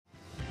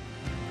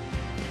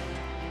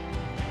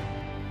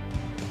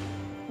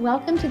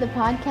Welcome to the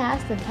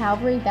podcast of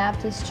Calvary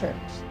Baptist Church.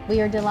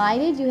 We are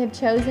delighted you have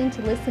chosen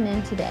to listen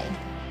in today.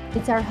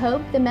 It's our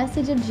hope the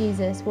message of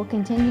Jesus will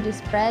continue to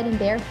spread and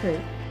bear fruit,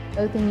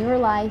 both in your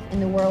life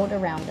and the world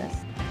around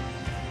us.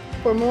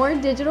 For more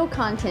digital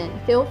content,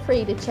 feel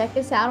free to check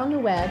us out on the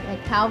web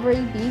at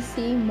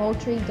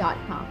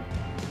calvarybcmoultrie.com.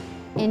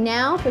 And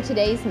now for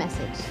today's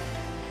message.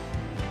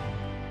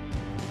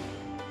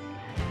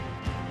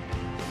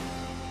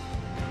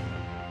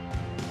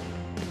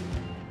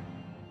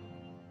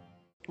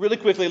 Really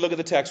quickly, look at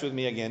the text with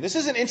me again. This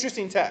is an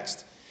interesting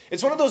text.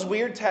 It's one of those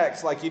weird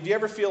texts, like if you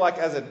ever feel like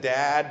as a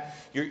dad,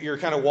 you're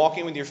kind of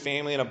walking with your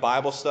family in a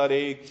Bible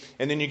study,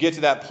 and then you get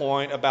to that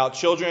point about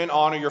children,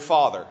 honor your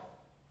father.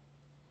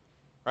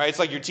 Right? It's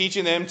like you're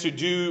teaching them to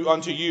do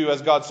unto you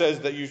as God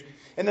says that you...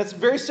 And that's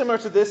very similar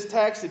to this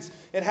text.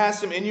 It has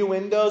some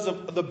innuendos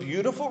of the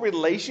beautiful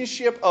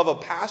relationship of a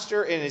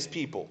pastor and his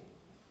people.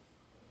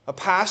 A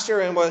pastor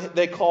and what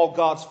they call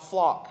God's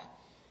flock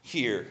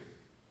here.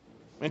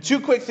 And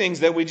two quick things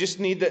that we just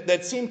need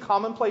that seem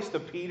commonplace to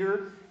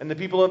Peter and the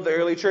people of the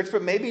early church,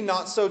 but maybe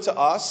not so to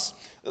us.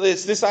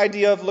 It's this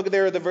idea of, look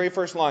there at the very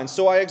first line.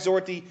 So I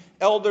exhort the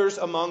elders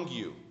among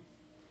you.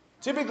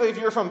 Typically, if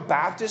you're from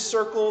Baptist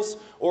circles,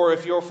 or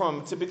if you're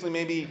from typically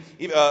maybe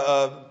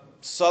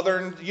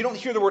Southern, you don't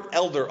hear the word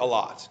elder a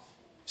lot.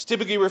 It's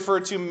typically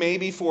referred to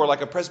maybe for like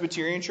a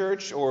Presbyterian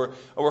church or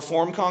a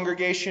Reformed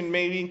congregation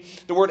maybe.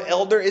 The word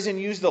elder isn't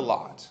used a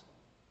lot.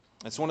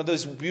 It's one of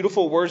those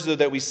beautiful words though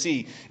that we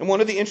see. And one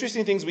of the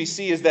interesting things we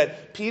see is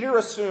that Peter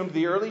assumed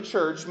the early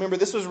church, remember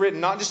this was written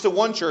not just to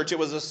one church, it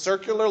was a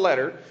circular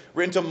letter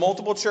written to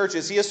multiple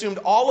churches. He assumed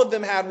all of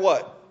them had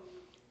what?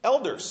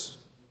 Elders.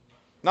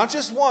 Not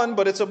just one,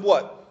 but it's a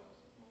what?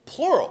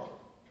 Plural.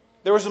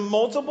 There was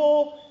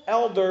multiple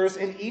elders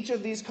in each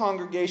of these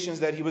congregations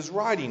that he was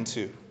writing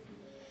to.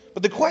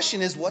 But the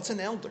question is, what's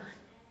an elder?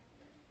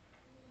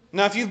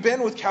 Now, if you've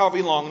been with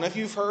Calvary long enough,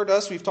 you've heard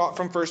us, we've taught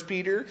from 1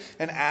 Peter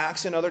and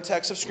Acts and other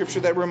texts of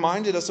Scripture that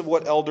reminded us of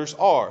what elders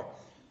are.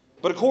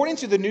 But according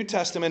to the New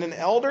Testament, an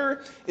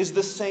elder is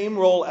the same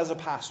role as a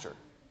pastor.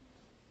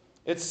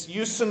 It's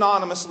used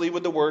synonymously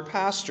with the word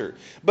pastor.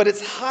 But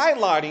it's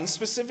highlighting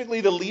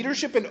specifically the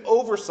leadership and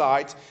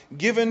oversight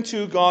given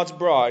to God's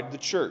bride, the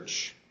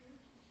church.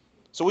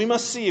 So we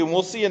must see, and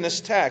we'll see in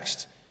this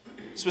text,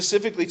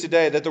 specifically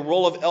today, that the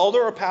role of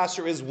elder or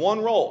pastor is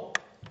one role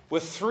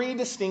with three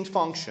distinct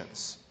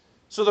functions.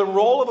 So the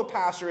role of a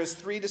pastor has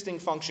three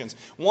distinct functions.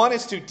 One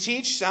is to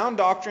teach sound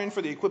doctrine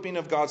for the equipping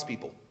of God's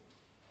people.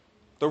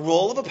 The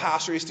role of a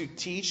pastor is to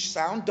teach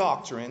sound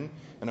doctrine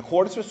in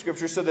accordance with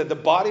Scripture so that the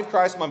body of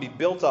Christ might be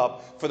built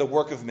up for the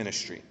work of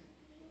ministry.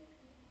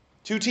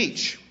 To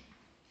teach.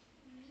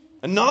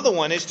 Another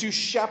one is to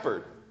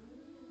shepherd,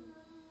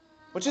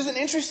 which is an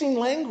interesting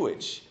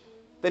language,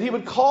 that he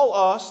would call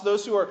us,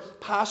 those who are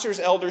pastors,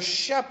 elders,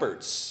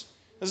 shepherds.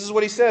 This is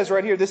what he says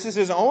right here. This is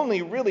his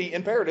only really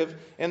imperative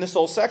in this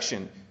whole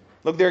section.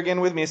 Look there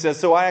again with me. It says,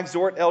 so I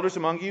exhort elders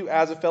among you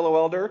as a fellow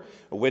elder,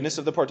 a witness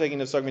of the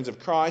partaking of the sufferings of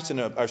Christ,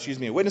 a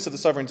witness of the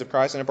sufferings of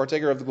Christ and a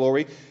partaker of the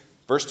glory.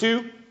 Verse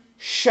 2,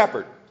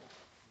 shepherd.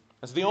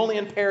 That's the only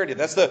imperative.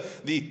 That's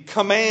the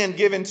command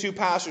given to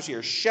pastors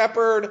here.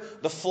 Shepherd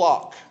the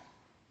flock.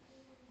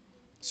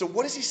 So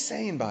what is he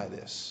saying by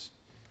this?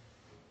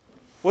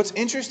 What's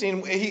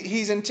interesting,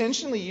 he's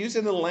intentionally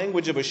using the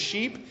language of a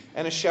sheep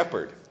and a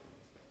shepherd.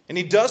 And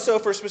he does so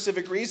for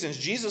specific reasons.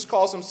 Jesus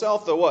calls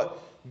himself the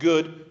what?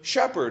 Good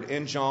shepherd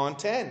in John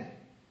 10.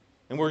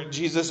 And where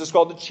Jesus is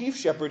called the chief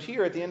shepherd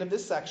here at the end of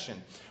this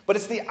section. But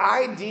it's the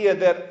idea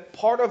that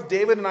part of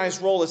David and I's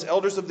role as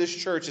elders of this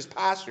church, as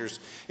pastors,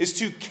 is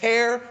to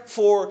care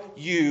for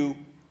you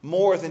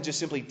more than just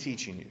simply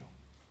teaching you.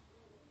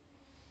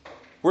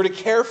 We're to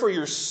care for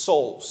your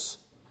souls.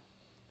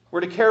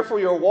 We're to care for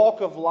your walk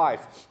of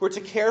life. We're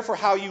to care for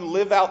how you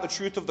live out the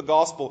truth of the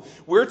gospel.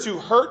 We're to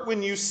hurt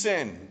when you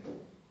sin.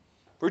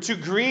 We're to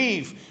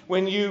grieve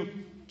when you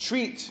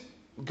treat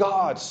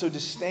God so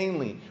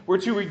disdainly. We're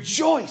to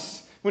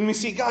rejoice when we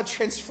see God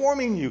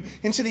transforming you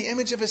into the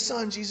image of His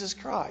Son, Jesus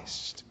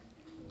Christ.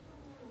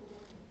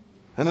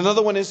 And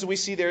another one is we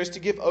see there is to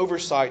give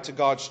oversight to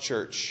God's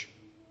church.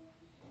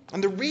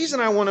 And the reason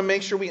I want to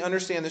make sure we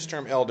understand this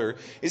term elder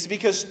is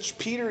because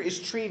Peter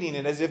is treating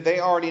it as if they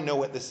already know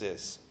what this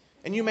is.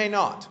 And you may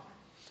not.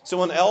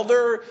 So an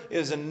elder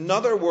is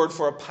another word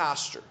for a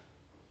pastor.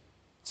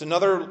 It's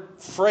another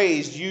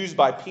phrase used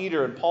by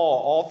Peter and Paul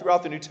all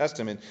throughout the New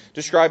Testament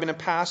describing a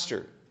pastor.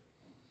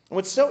 And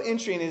what's so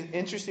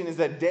interesting is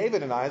that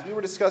David and I, as we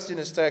were discussing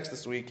this text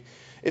this week,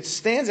 it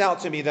stands out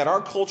to me that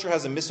our culture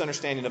has a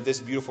misunderstanding of this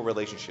beautiful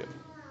relationship.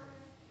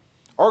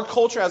 Our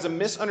culture has a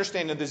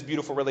misunderstanding of this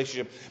beautiful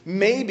relationship.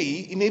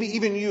 Maybe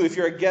even you, if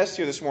you're a guest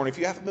here this morning, if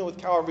you haven't been with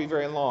Calvary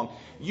very long,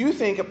 you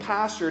think a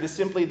pastor is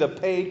simply the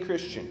paid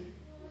Christian.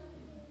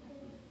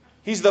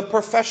 He's the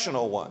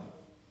professional one.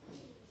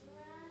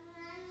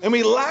 And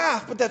we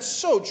laugh, but that's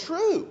so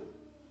true.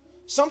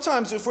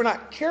 Sometimes if we're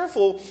not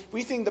careful,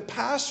 we think the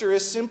pastor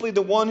is simply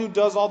the one who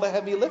does all the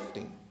heavy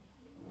lifting.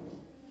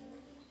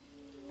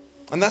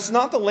 And that's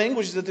not the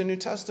language that the New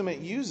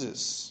Testament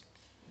uses.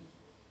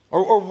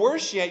 Or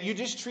worse yet, you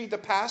just treat the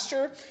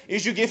pastor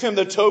as you give him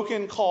the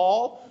token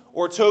call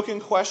or token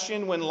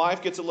question when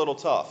life gets a little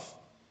tough.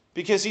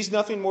 Because he's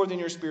nothing more than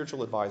your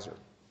spiritual advisor.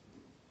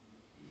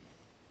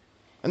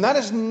 And that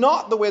is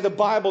not the way the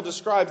Bible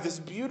describes this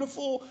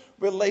beautiful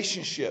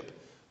relationship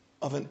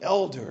of an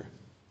elder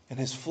and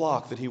his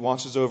flock that he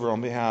watches over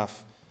on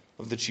behalf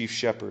of the chief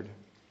shepherd.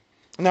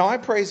 Now, I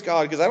praise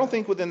God because I don't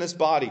think within this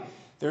body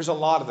there's a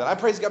lot of that. I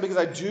praise God because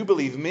I do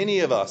believe many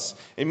of us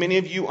and many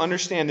of you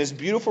understand this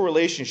beautiful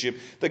relationship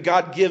that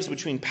God gives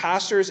between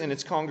pastors and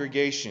its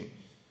congregation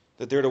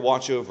that they're to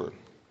watch over.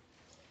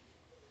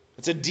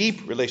 It's a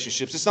deep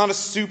relationship. It's not a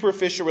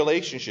superficial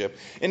relationship.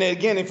 And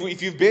again,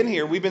 if you've been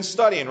here, we've been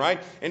studying,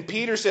 right? And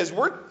Peter says,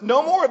 we're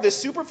no more of this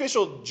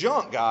superficial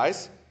junk,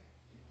 guys.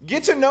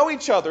 Get to know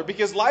each other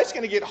because life's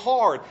going to get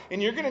hard.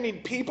 And you're going to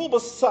need people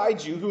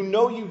beside you who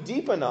know you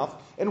deep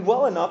enough and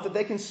well enough that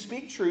they can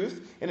speak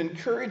truth and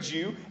encourage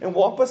you and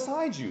walk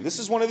beside you. This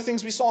is one of the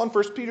things we saw in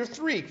 1 Peter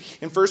 3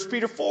 and 1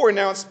 Peter 4. And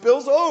now it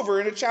spills over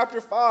into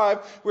chapter 5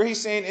 where he's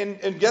saying,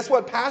 and guess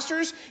what,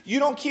 pastors? You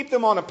don't keep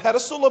them on a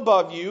pedestal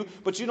above you,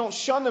 but you don't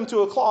shun them to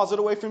a closet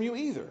away from you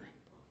either. It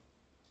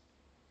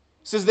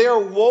says they are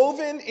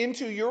woven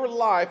into your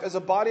life as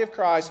a body of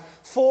Christ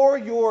for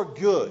your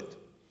good.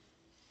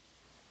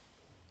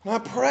 And I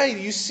pray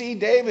you see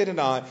David and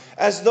I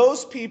as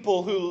those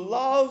people who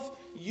love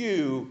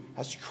you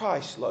as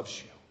Christ loves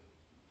you.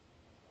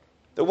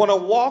 That want to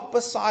walk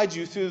beside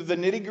you through the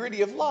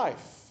nitty-gritty of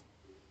life.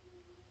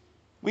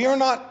 We are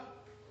not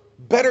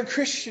better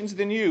Christians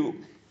than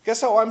you. Guess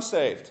how I'm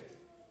saved?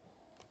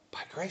 By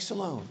grace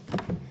alone.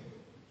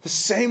 The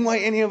same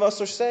way any of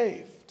us are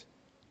saved.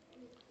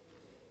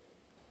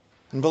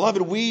 And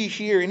beloved, we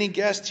here, any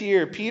guest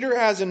here, Peter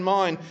has in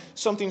mind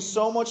something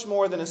so much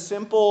more than a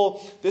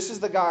simple, this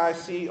is the guy I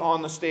see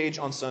on the stage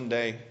on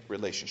Sunday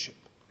relationship.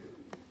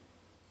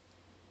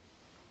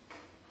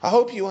 I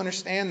hope you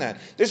understand that.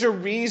 There's a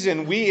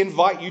reason we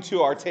invite you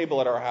to our table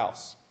at our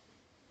house.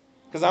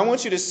 Because I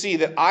want you to see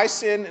that I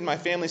sin and my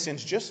family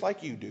sins just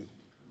like you do.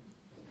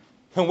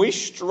 And we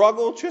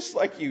struggle just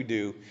like you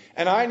do.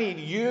 And I need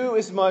you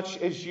as much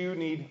as you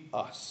need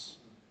us.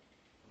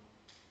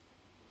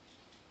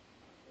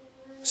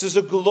 This is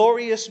a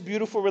glorious,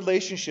 beautiful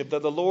relationship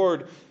that the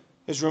Lord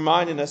is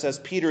reminding us as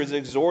Peter is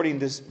exhorting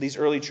these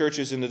early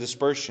churches into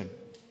dispersion.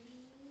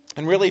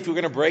 And really, if we're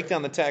going to break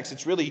down the text,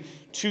 it's really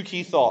two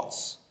key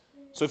thoughts.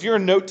 So if you're a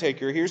note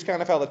taker, here's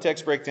kind of how the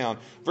text breaks down.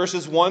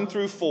 Verses 1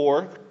 through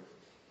 4,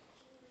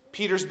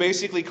 Peter's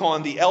basically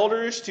calling the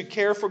elders to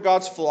care for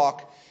God's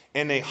flock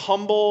in a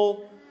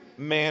humble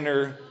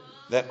manner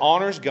that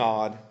honors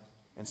God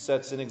and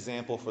sets an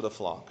example for the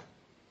flock.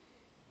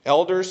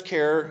 Elders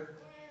care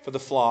for the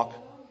flock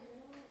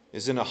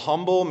is in a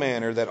humble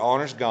manner that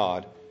honors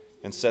God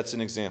and sets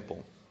an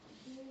example.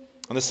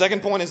 And the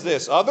second point is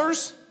this: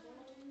 others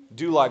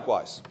do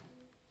likewise.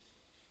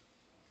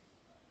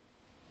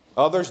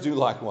 Others do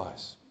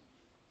likewise.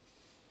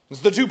 It's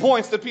the 2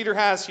 points that Peter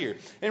has here.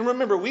 And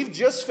remember, we've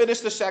just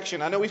finished the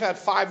section. I know we've had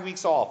 5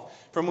 weeks off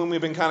from when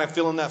we've been kind of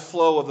feeling that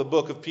flow of the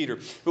book of Peter.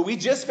 But we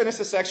just finished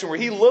the section where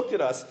he looked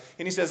at us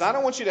and he says, I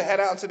don't want you to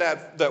head out into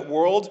that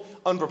world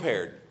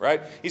unprepared,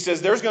 right? He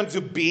says, there's going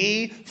to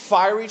be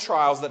fiery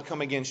trials that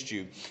come against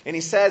you. And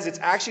he says, it's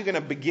actually going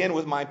to begin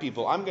with my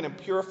people. I'm going to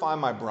purify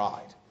my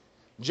bride.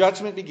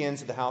 Judgment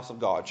begins at the house of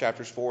God,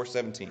 chapters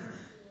 4:17.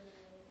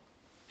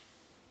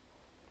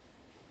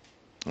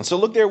 And so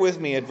look there with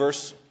me at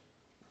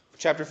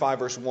chapter 5,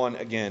 verse 1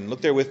 again.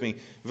 Look there with me.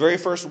 Very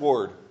first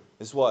word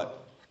is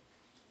what?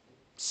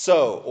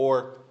 So,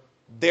 or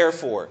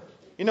therefore.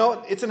 You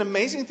know, it's an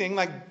amazing thing,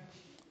 like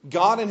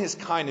God in his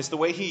kindness, the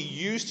way he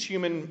used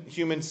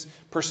humans'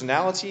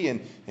 personality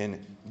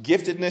and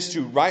giftedness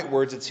to write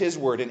words, it's his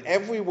word. And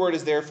every word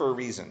is there for a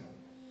reason.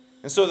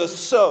 And so the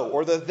so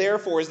or the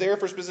therefore is there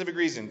for specific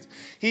reasons.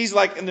 He's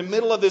like in the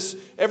middle of this,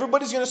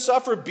 everybody's going to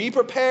suffer. Be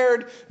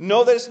prepared.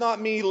 Know that it's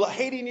not me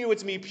hating you.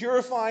 It's me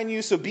purifying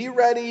you. So be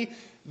ready.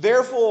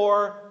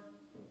 Therefore,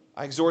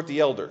 I exhort the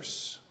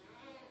elders.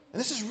 And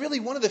this is really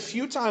one of the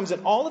few times in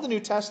all of the New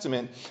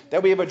Testament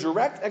that we have a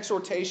direct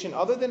exhortation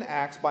other than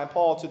Acts by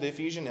Paul to the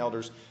Ephesian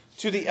elders,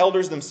 to the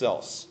elders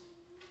themselves.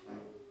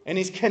 And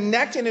he's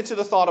connecting it to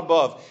the thought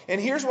above.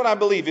 And here's what I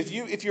believe.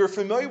 If you're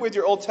familiar with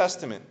your Old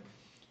Testament,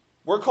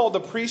 we're called the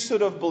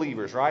priesthood of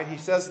believers, right? He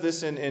says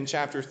this in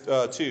chapter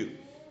 2.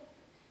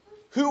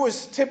 Who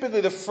was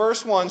typically the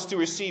first ones to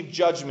receive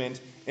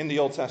judgment in the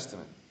Old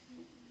Testament?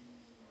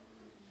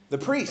 The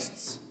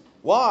priests.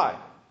 Why?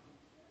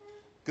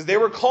 Because they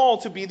were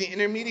called to be the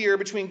intermediary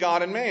between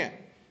God and man.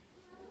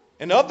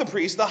 And of the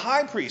priests, the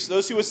high priest,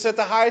 those who would set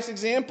the highest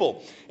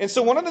example. And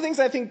so one of the things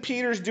I think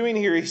Peter's doing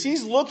here is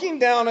he's looking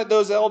down at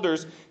those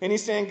elders and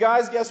he's saying,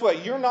 guys, guess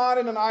what? You're not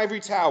in an ivory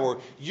tower.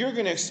 You're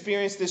going to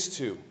experience this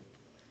too.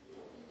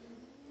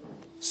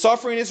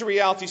 Suffering is a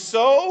reality.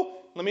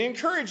 So, let me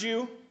encourage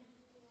you.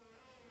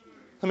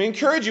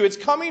 It's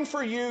coming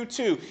for you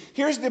too.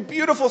 Here's the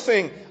beautiful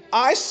thing.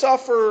 I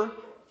suffer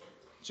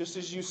just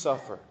as you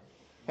suffer.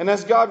 And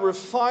as God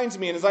refines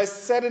me, and as I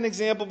set an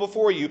example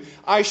before you,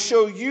 I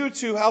show you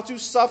too how to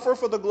suffer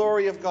for the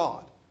glory of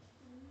God.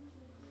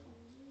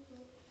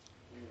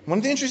 One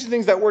of the interesting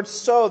things, that word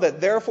so,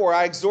 that therefore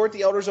I exhort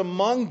the elders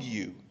among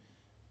you.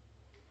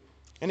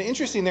 And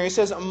interesting there, he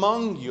says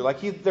among you, like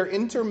they're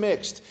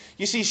intermixed.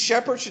 You see,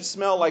 shepherds should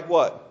smell like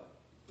what?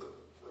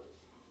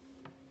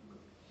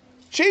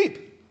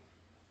 Sheep.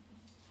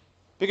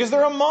 Because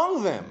they're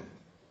among them.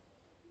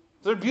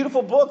 There's a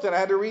beautiful book that I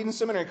had to read in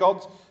seminary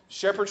called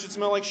Shepherds Should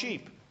Smell Like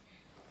Sheep.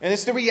 And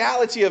it's the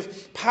reality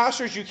of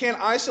pastors. You can't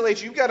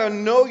isolate. You've got to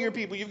know your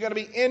people. You've got to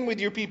be in with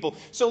your people.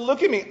 So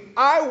look at me.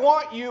 I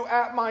want you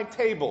at my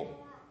table.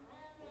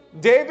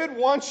 David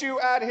wants you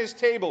at his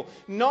table.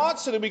 Not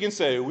so that we can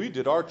say, we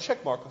did our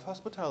check mark of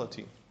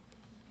hospitality.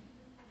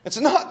 It's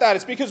not that.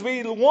 It's because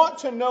we want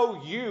to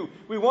know you.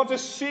 We want to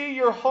see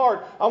your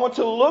heart. I want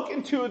to look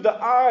into the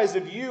eyes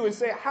of you and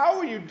say, how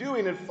are you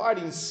doing in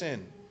fighting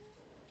sin?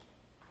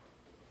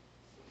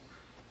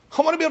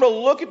 I want to be able to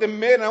look at the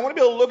men, and I want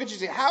to be able to look at you and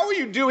say, how are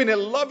you doing in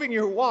loving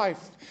your wife?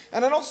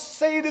 And I don't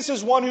say this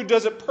as one who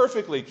does it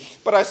perfectly,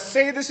 but I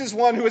say this as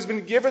one who has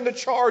been given the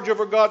charge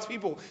over God's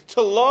people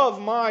to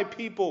love my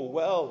people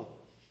well.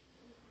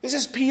 This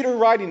is Peter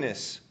writing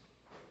this.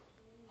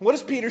 What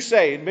does Peter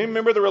say?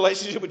 Remember the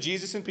relationship with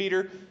Jesus and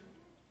Peter?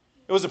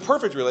 It was a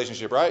perfect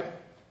relationship, right?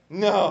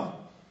 No.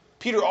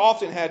 Peter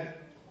often had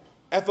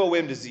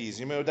FOM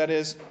disease. You remember what that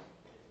is?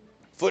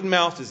 Foot and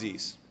mouth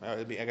disease.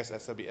 I guess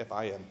that'd be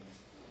FIM.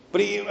 But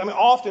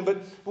often. But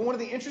one of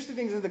the interesting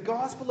things in the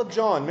Gospel of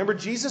John, remember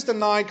Jesus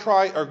denied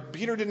Christ, or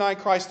Peter denied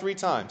Christ 3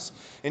 times.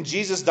 And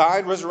Jesus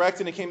died,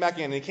 resurrected, and he came back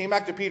in. And he came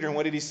back to Peter, and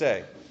what did he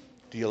say?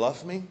 Do you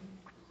love me?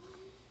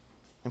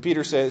 And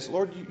Peter says,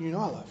 Lord, you know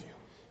I love you.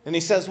 And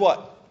he says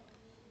what?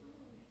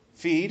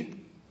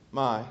 Feed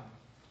my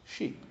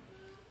sheep.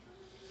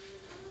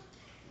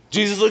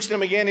 Jesus looks at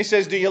him again, and he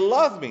says, do you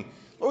love me?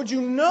 Lord, you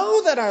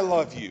know that I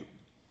love you.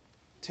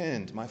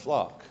 Tend my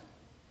flock.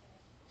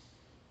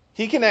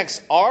 He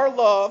connects our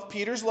love,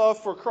 Peter's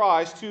love for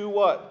Christ, to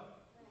what?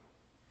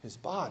 His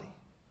body,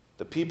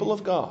 the people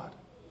of God.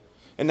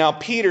 And now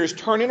Peter's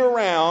turning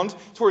around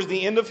towards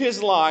the end of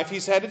his life.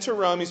 He's headed to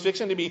Rome. He's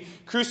fixing to be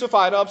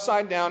crucified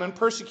upside down and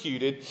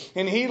persecuted.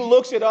 And he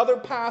looks at other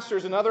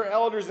pastors and other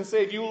elders and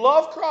says, if you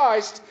love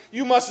Christ,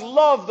 you must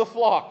love the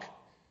flock.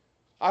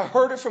 I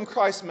heard it from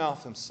Christ's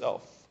mouth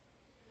himself.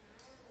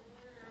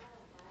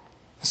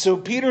 So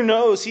Peter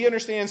knows, he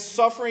understands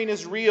suffering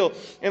is real.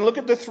 And look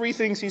at the 3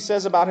 things he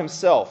says about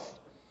himself.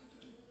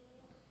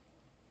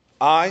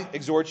 I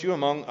exhort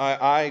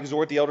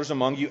the elders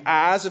among you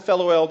as a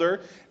fellow elder,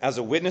 as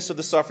a witness of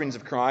the sufferings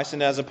of Christ,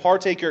 and as a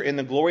partaker in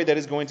the glory that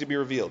is going to be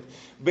revealed.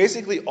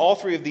 Basically, all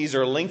 3 of these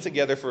are linked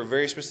together for a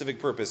very specific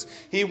purpose.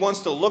 He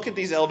wants to look at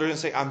these elders and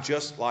say, I'm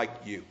just like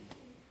you.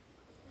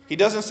 He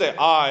doesn't say,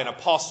 I, an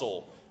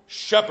apostle,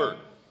 shepherd.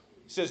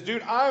 He says,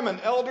 dude, I'm an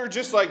elder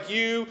just like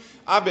you.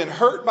 I've been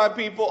hurt by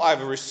people.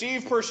 I've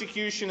received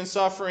persecution and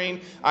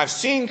suffering. I've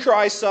seen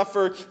Christ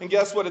suffer. And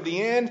guess what? At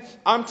the end,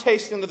 I'm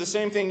tasting the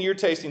same thing you're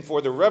tasting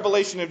for, the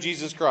revelation of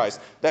Jesus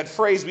Christ. That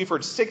phrase we've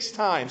heard 6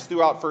 times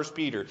throughout 1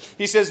 Peter.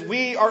 He says,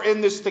 we are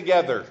in this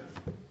together.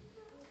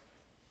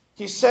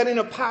 He's setting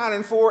a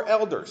pattern for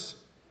elders.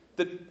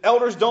 The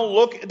elders don't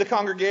look at the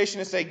congregation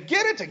and say,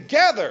 get it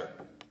together.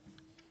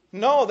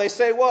 No, they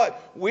say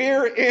what?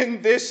 We're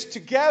in this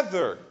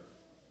together.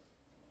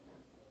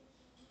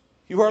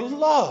 You are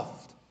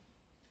loved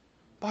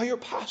by your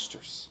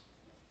pastors.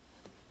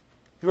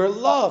 You are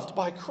loved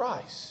by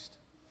Christ.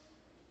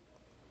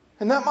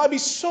 And that might be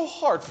so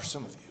hard for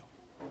some of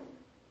you.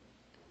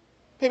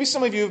 Maybe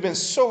some of you have been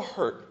so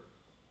hurt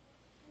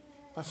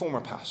by former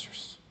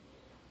pastors,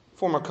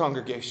 former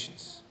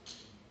congregations.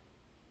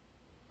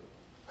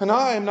 And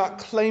I am not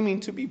claiming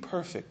to be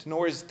perfect,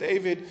 nor is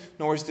David,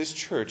 nor is this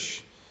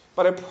church.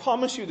 But I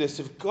promise you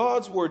this, if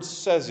God's word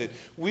says it,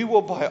 we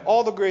will, by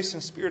all the grace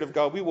and Spirit of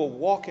God, we will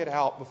walk it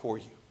out before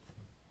you.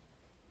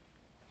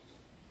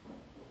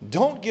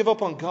 Don't give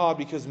up on God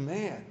because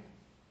man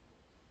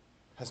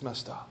has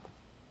messed up.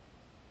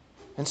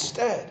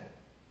 Instead,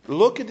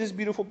 look at this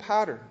beautiful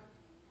pattern.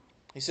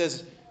 He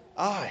says,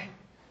 I,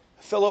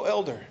 a fellow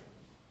elder,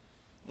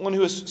 one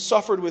who has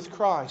suffered with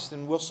Christ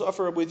and will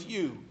suffer with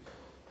you,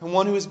 and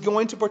one who is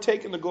going to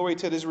partake in the glory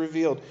that is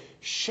revealed,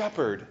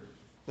 shepherd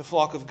the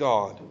flock of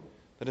God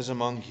that is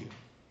among you.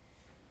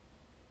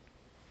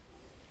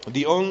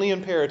 The only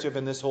imperative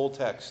in this whole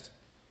text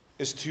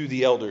is to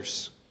the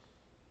elders.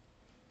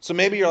 So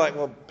maybe you're like,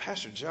 well,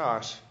 Pastor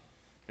Josh,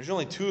 there's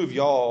only 2 of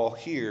y'all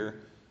here,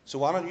 so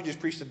why don't you just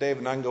preach to David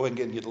and I can go ahead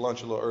and get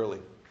lunch a little early?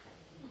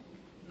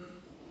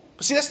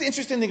 But see, that's the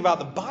interesting thing about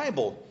the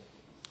Bible.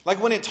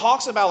 Like when it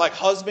talks about like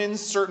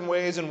husbands certain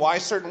ways and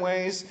wives certain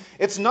ways,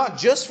 it's not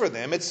just for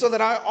them. It's so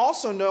that I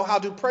also know how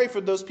to pray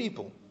for those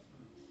people.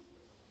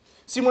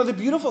 See, one of the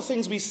beautiful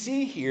things we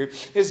see here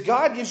is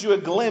God gives you a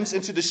glimpse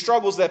into the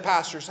struggles that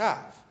pastors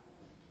have.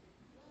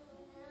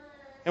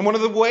 And one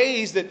of the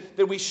ways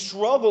that we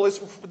struggle is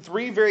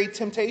 3 very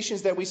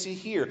temptations that we see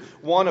here.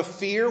 One of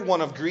fear, one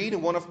of greed,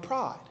 and one of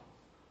pride.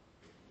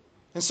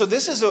 And so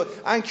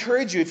I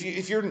encourage you,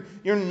 if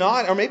you're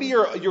not, or maybe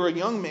you're a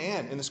young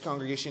man in this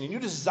congregation and you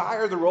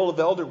desire the role of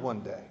elder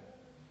one day,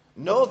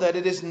 know that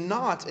it is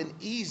not an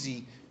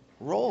easy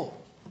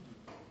role.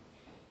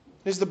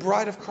 It is the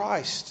bride of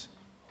Christ.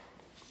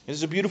 It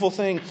is a beautiful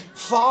thing.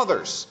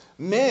 Fathers,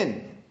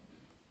 men,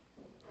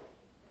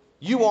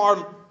 you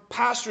are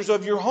pastors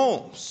of your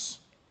homes.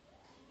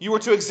 You are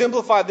to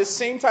exemplify this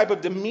same type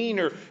of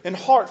demeanor and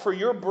heart for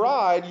your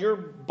bride, your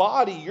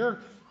body, your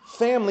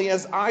family,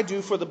 as I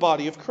do for the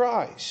body of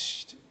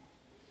Christ.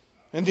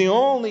 And the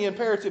only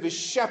imperative is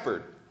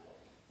shepherd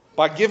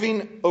by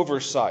giving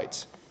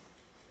oversight.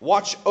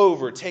 Watch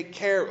over, take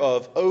care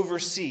of,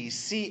 oversee,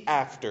 see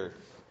after.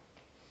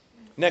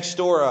 Next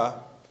door,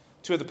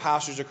 two of the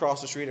pastors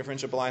across the street at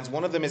Friendship Alliance,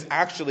 one of them is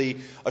actually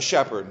a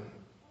shepherd.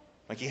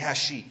 Like he has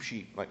sheep,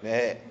 like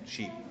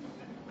sheep.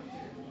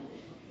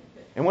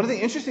 And one of the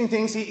interesting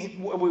things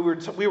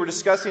we were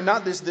discussing,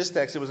 not this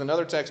text, it was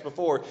another text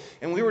before,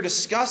 and we were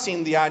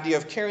discussing the idea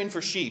of caring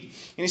for sheep.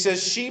 And he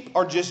says sheep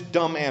are just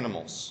dumb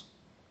animals.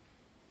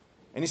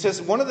 And he says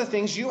one of the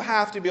things you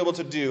have to be able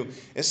to do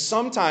is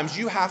sometimes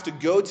you have to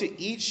go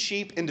to each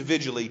sheep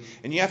individually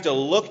and you have to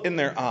look in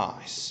their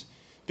eyes.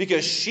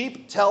 Because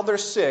sheep tell they're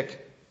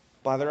sick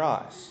by their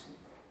eyes.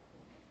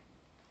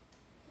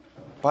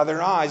 By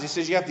their eyes. He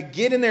says you have to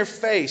get in their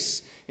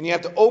face and you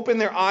have to open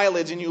their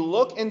eyelids and you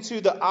look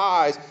into the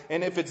eyes,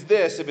 and if it's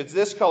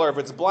this color, if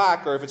it's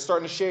black, or if it's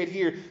starting to shade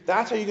here,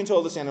 that's how you can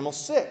tell this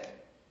animal's sick.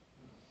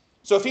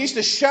 So if he's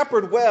to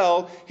shepherd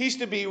well, he's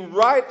to be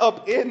right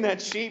up in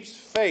that sheep's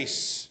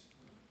face.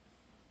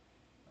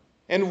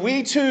 And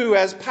we too,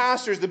 as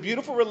pastors, the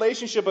beautiful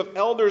relationship of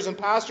elders and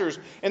pastors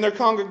and their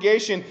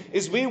congregation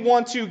is we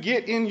want to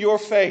get in your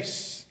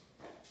face.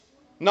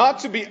 Not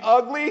to be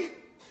ugly,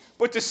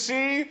 but to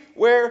see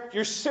where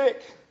you're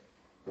sick.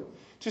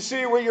 To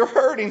see where you're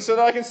hurting so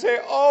that I can say,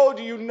 oh,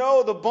 do you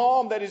know the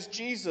balm that is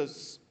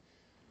Jesus?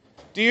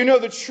 Do you know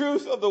the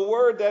truth of the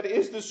word that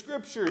is the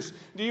Scriptures?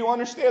 Do you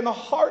understand the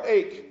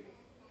heartache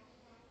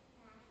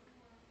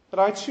that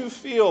I too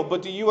feel?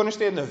 But do you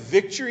understand the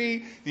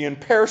victory, the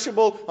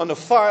imperishable,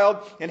 undefiled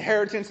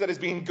inheritance that is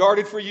being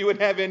guarded for you in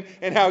heaven,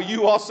 and how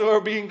you also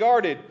are being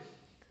guarded?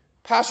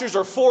 Pastors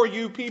are for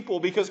you people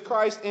because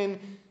Christ in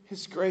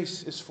His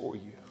grace is for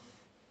you.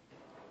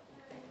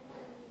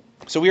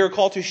 So we are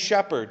called to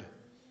shepherd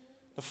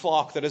the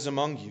flock that is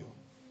among you.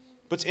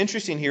 But it's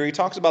interesting here, he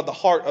talks about the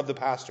heart of the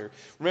pastor.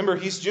 Remember,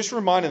 he's just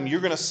reminding them,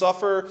 you're going to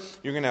suffer,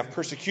 you're going to have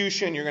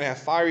persecution, you're going to have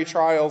fiery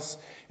trials.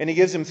 And he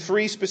gives them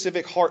three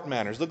specific heart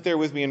matters. Look there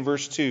with me in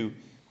verse 2.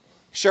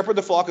 Shepherd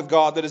the flock of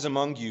God that is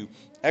among you,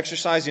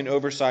 exercising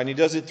oversight. And he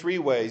does it three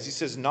ways. He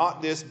says,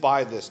 not this,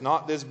 by this.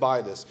 Not this,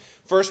 by this.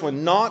 First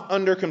one, not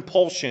under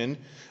compulsion,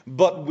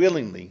 but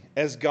willingly,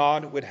 as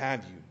God would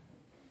have you.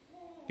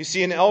 You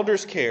see, an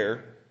elder's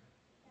care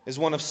is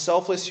one of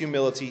selfless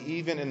humility,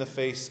 even in the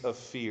face of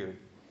fear.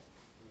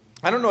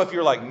 I don't know if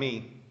you're like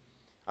me.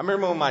 I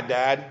remember when my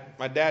dad,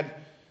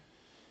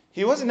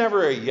 he wasn't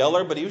ever a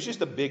yeller, but he was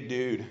just a big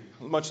dude.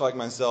 Much like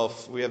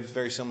myself, we have a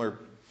very similar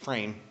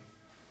frame,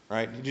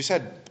 right? He just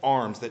had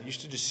arms that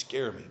used to just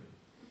scare me,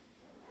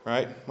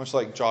 right? Much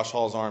like Josh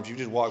Hall's arms. You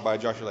just walk by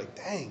Josh, you're like,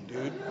 dang,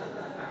 dude.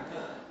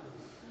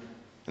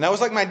 And that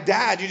was like my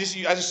dad. I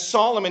just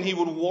saw him and he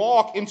would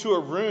walk into a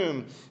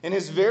room and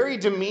his very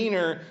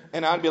demeanor,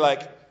 and I'd be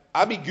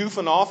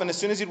goofing off, and as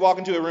soon as he'd walk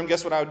into a room,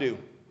 guess what I would do?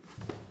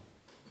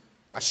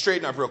 I'd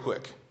straighten up real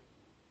quick.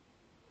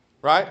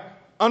 Right?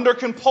 Under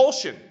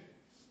compulsion.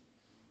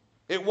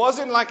 It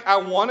wasn't like I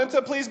wanted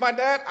to please my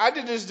dad. I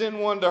just didn't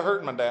want to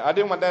hurt my dad. I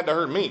didn't want dad to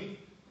hurt me.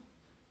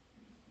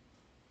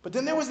 But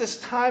then there was this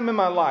time in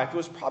my life, it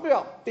was probably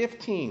about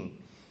 15,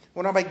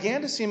 when I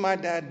began to see my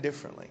dad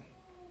differently.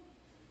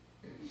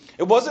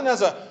 It wasn't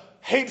as a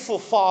hateful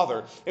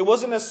father. It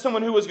wasn't as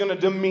someone who was going to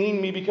demean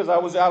me because I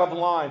was out of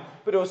line.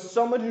 But it was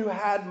someone who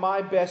had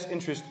my best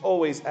interest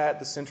always at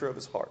the center of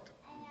his heart.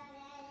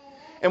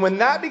 And when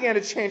that began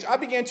to change, I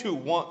began to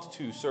want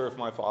to serve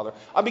my father.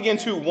 I began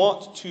to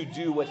want to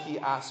do what he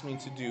asked me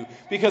to do.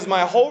 Because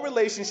my whole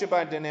relationship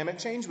dynamic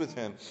changed with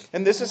him.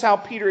 And this is how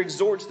Peter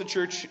exhorts the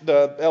church,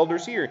 the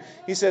elders here.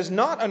 He says,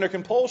 not under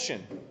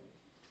compulsion.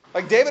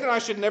 Like David and I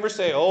should never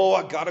say, oh,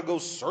 I got to go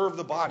serve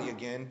the body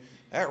again.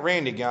 That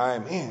Randy guy,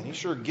 man, he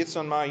sure gets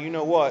on my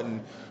you-know-what,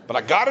 but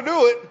I got to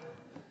do it.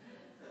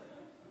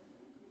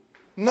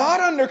 Not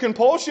under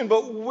compulsion,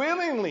 but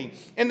willingly.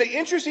 And the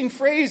interesting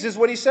phrase is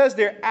what he says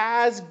there,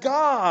 as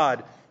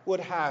God would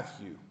have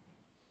you.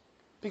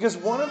 Because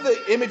one of the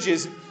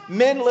images,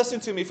 men, listen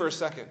to me for a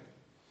second.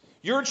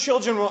 Your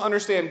children will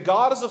understand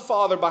God as a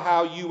father by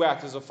how you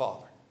act as a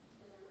father.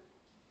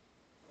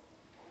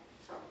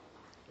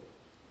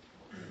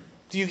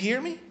 Do you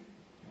hear me?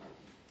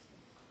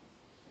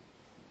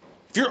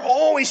 If you're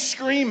always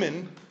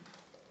screaming,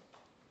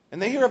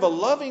 and they hear of a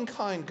loving,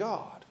 kind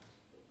God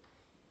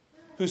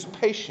who's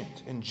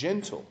patient and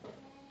gentle.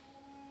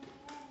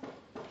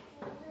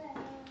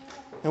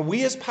 And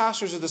we as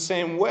pastors are the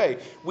same way.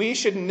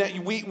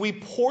 We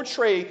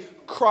portray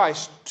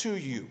Christ to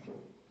you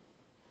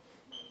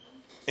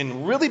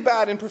in really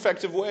bad,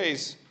 imperfective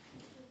ways.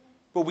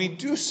 But we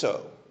do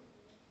so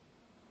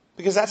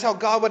because that's how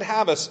God would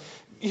have us.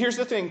 Here's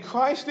the thing.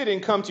 Christ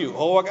didn't come to you,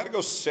 oh, I got to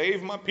go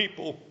save my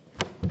people.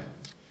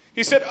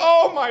 He said,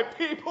 oh, my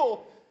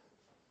people,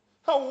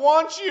 I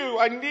want you.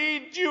 I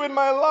need you in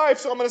my life,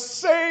 so I'm going to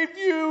save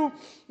you.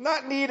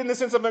 Not need in the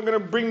sense of I'm going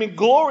to bring me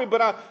glory,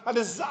 but I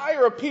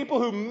desire a people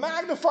who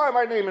magnify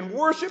my name and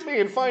worship me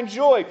and find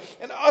joy.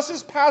 And us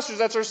as pastors,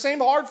 that's our same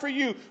heart for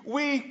you.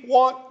 We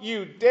want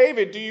you.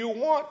 David, do you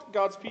want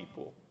God's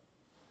people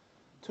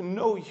to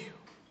know you?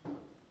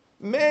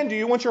 Men, do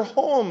you want your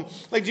home?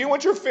 Do you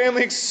want your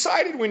family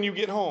excited when you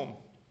get home?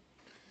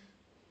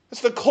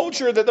 It's the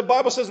culture that the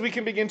Bible says we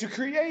can begin to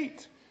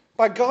create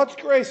by God's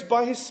grace,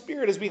 by His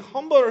Spirit, as we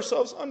humble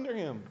ourselves under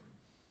Him.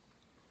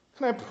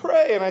 And I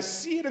pray, and I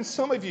see it in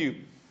some of you.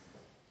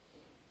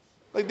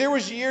 There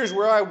was years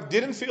where I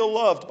didn't feel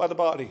loved by the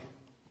body.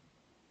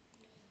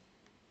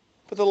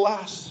 But the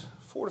last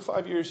 4 to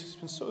 5 years has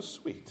been so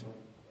sweet.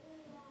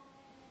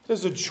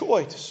 There's a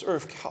joy to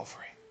serve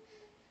Calvary.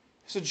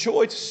 It's a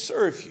joy to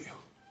serve you,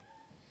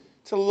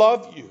 to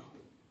love you,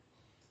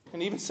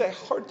 and even say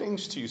hard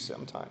things to you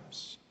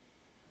sometimes.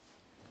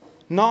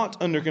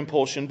 Not under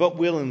compulsion, but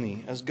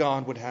willingly, as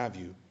God would have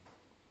you.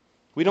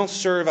 We don't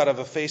serve out of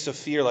a face of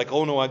fear, like,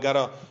 oh no, I got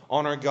to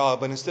honor God,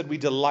 but instead we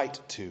delight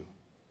to.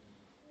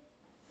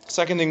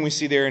 Second thing we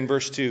see there in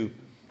verse 2,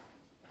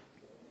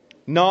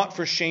 not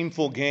for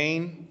shameful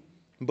gain,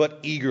 but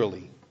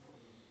eagerly.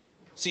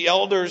 See,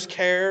 elders'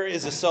 care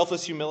is a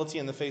selfless humility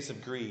in the face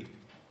of greed.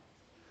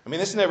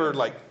 This never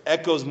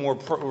echoes more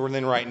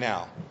than right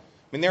now.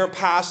 There are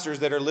pastors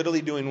that are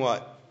literally doing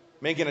what?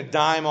 Making a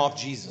dime off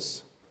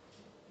Jesus.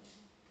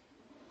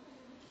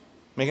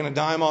 Making a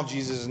dime off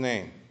Jesus'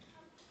 name.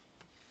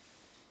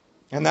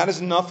 And that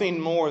is nothing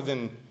more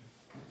than,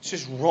 it's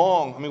just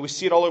wrong. We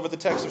see it all over the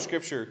text of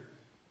Scripture.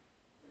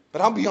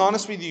 But I'll be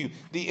honest with you,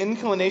 the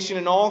inclination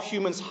in all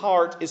humans'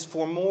 heart is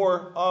for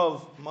more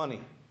of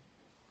money.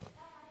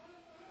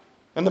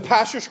 And the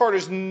pastor's heart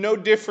is no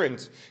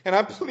different. And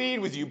I plead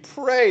with you,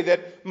 pray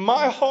that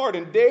my heart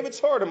and David's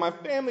heart and my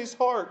family's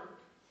heart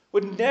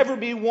would never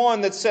be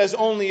one that says,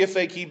 only if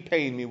they keep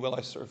paying me will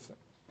I serve them.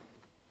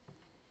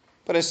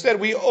 But instead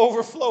we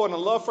overflow in a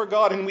love for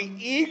God and we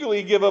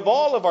eagerly give of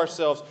all of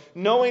ourselves,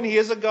 knowing He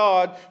is a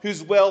God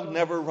whose well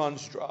never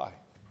runs dry.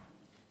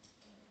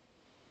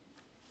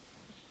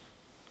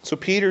 So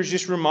Peter's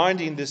just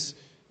reminding this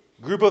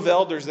group of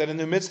elders that in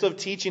the midst of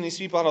teaching these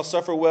people how to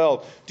suffer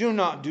well, do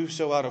not do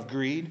so out of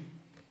greed.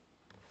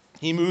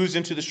 He moves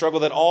into the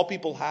struggle that all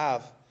people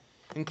have,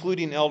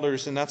 including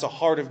elders, and that's a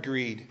heart of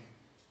greed.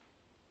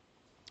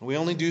 We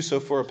only do so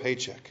for a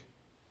paycheck.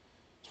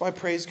 That's why I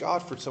praise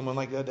God for someone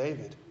like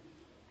David.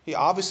 He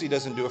obviously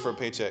doesn't do it for a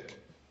paycheck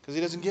because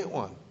he doesn't get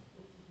one.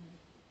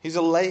 He's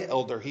a lay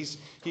elder. He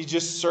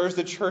just serves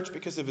the church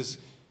because of his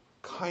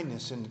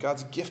kindness and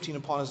God's gifting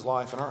upon his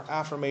life and our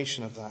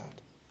affirmation of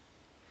that.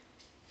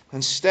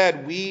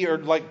 Instead, we are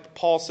like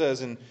Paul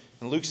says and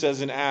Luke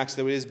says in Acts,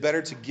 that it is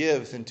better to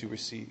give than to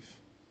receive.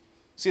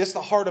 See, that's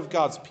the heart of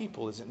God's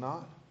people, is it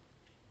not?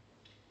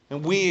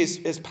 And we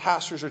as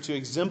pastors are to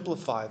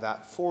exemplify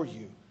that for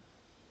you.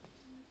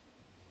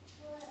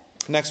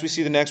 Next, we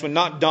see the next one,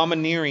 not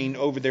domineering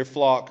over their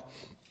flock.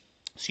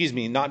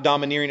 Not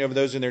domineering over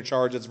those in their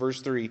charge. That's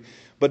verse 3.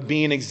 But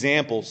being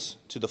examples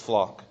to the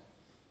flock.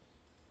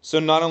 So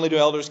not only do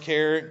elders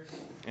care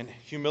in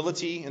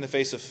humility in the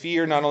face of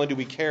fear, not only do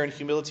we care in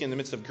humility in the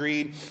midst of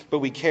greed, but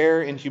we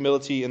care in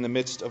humility in the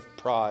midst of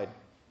pride.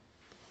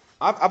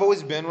 I've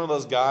always been one of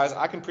those guys,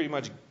 I can pretty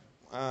much,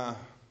 I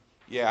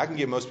can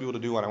get most people to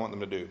do what I want them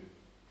to do.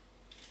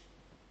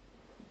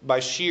 By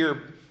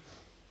sheer,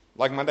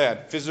 like my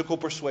dad, physical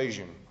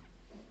persuasion.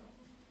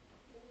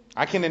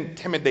 I can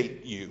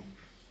intimidate you.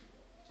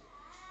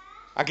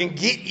 I can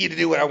get you to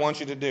do what I want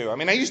you to do.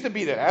 I used to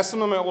be that. Ask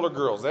some of my older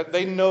girls.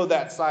 They know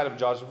that side of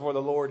Josh before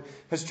the Lord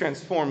has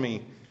transformed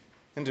me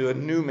into a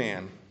new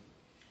man.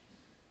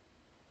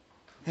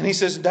 And he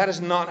says that is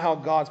not how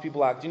God's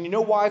people act. And you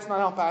know why it's not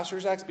how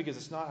pastors act? Because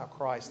it's not how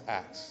Christ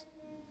acts.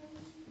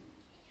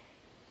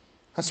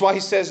 That's why he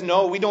says,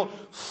 no, we don't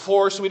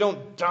force, we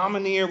don't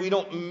domineer, we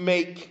don't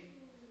make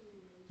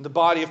the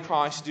body of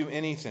Christ do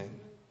anything.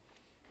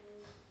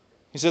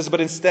 He says, but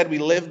instead we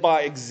live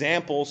by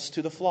examples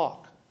to the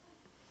flock.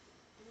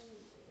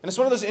 And it's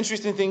one of those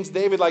interesting things,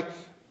 David, like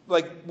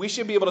we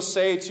should be able to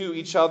say to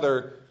each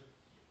other,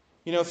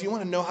 if you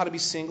want to know how to be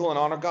single and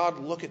honor God,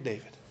 look at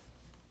David.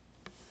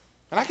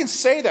 And I can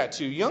say that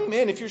to you. Young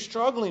men, if you're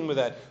struggling with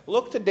that,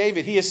 look to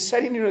David. He is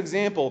setting you an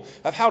example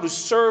of how to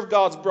serve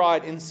God's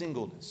bride in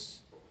singleness.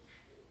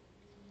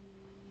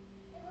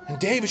 And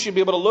David should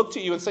be able to look to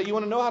you and say, you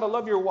want to know how to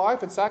love your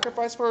wife and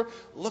sacrifice for her?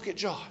 Look at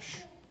Josh.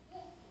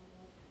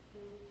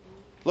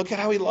 Look at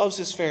how he loves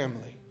his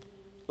family.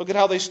 Look at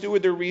how they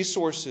steward their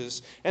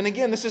resources. And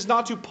again, this is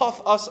not to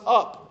puff us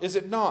up, is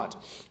it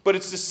not? But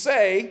it's to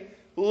say,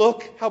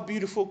 look how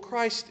beautiful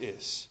Christ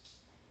is.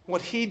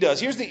 What he does.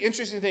 Here's the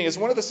interesting thing. It's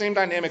one of the same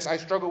dynamics I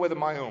struggle with in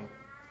my home.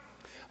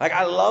 Like,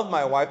 I love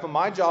my wife, but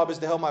my job is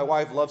to help my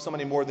wife love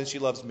somebody more than she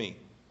loves me.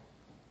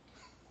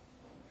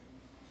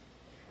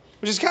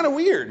 Which is kind of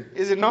weird,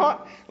 is it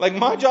not? Like,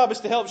 my job is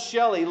to help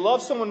Shelly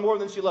love someone more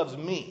than she loves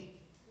me.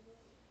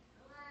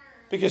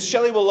 Because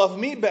Shelly will love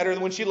me better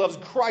than when she loves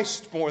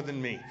Christ more than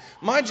me.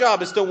 My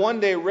job is to one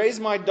day raise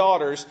my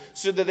daughters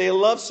so that they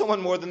love someone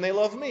more than they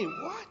love me.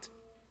 What?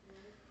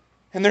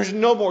 And there's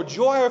no more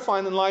joy I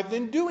find in life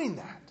than doing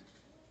that.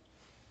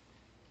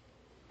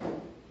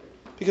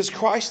 Because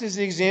Christ is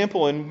the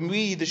example and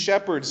we, the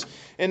shepherds.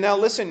 And now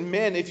listen,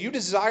 men, if you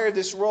desire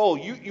this role,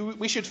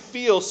 we should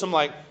feel some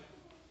like,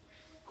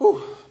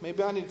 whew,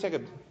 maybe I need to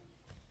take a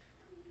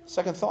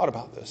second thought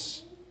about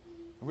this.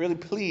 Really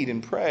plead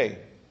and pray.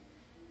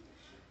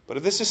 But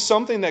if this is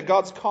something that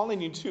God's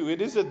calling you to,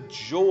 it is a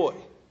joy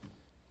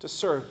to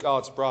serve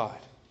God's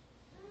bride.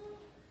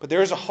 But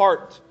there is a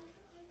heart,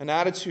 an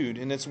attitude,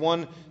 and it's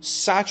one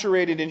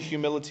saturated in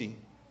humility.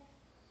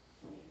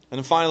 And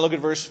then finally, look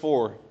at verse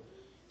 4.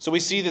 So we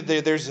see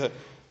that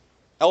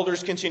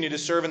elders continue to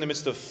serve in the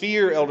midst of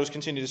fear. Elders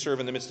continue to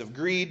serve in the midst of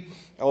greed.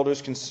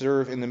 Elders can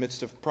serve in the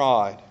midst of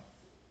pride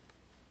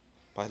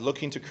by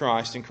looking to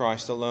Christ and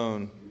Christ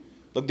alone.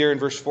 Look there in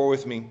verse 4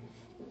 with me.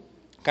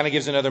 Kind of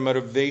gives another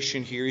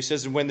motivation here. He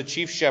says, when the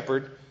chief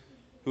shepherd,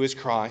 who is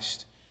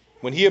Christ,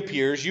 when he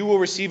appears, you will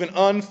receive an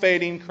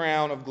unfading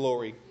crown of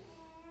glory.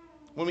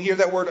 When we hear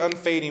that word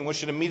unfading, what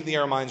should immediately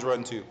our minds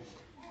run to?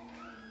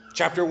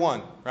 Chapter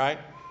 1, right?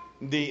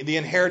 The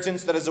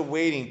inheritance that is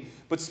awaiting.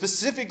 But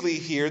specifically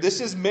here,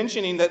 this is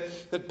mentioning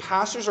that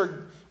pastors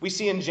are, we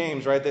see in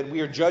James, right, that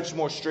we are judged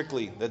more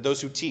strictly, that those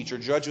who teach are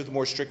judged with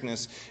more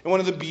strictness. And one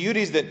of the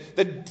beauties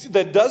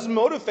that does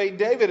motivate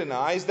David and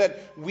I is that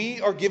we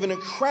are given a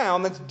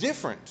crown that's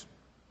different.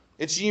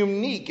 It's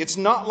unique. It's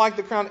not like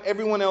the crown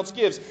everyone else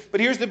gives. But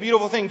here's the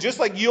beautiful thing. Just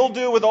like you'll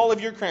do with all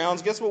of your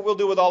crowns, guess what we'll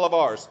do with all of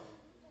ours?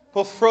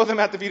 We'll throw them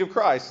at the feet of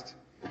Christ.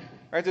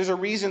 Right? There's a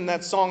reason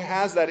that song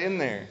has that in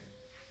there.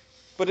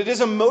 But it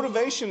is a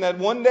motivation that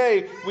one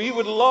day we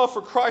would love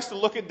for Christ to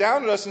look it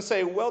down at us and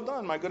say, well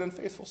done, my good and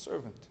faithful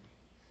servant.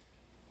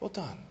 Well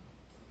done.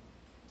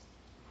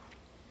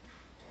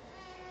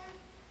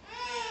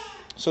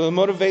 So the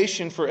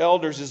motivation for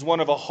elders is one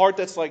of a heart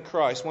that's like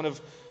Christ, one of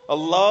a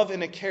love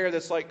and a care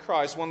that's like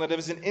Christ, one that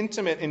is an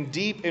intimate and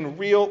deep and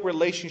real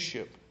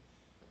relationship.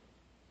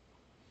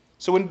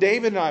 So when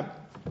David and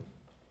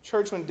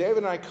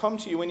I come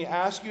to you, when you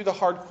ask you the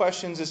hard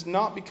questions, it's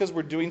not because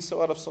we're doing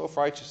so out of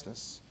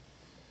self-righteousness.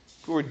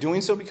 We're doing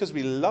so because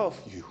we love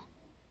you.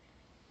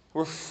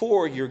 We're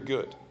for your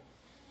good.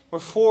 We're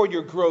for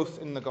your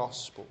growth in the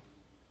gospel.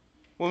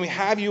 When we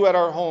have you at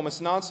our home, it's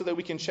not so that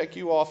we can check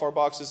you off our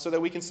boxes, so that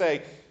we can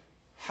say,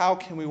 how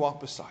can we walk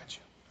beside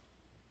you?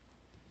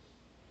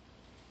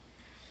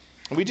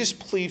 And we just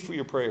plead for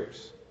your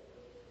prayers.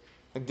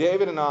 Like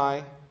David and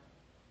I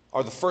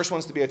are the first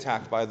ones to be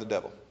attacked by the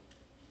devil.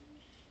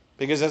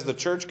 Because as the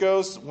church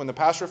goes, when the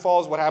pastor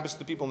falls, what happens to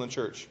the people in the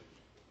church?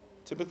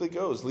 Typically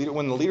goes.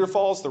 When the leader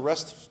falls, the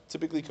rest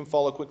typically can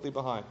follow quickly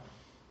behind.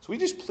 So we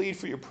just plead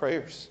for your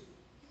prayers.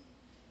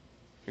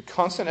 Your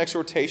constant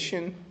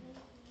exhortation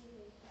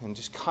and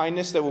just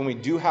kindness, that when we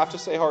do have to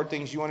say hard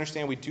things, you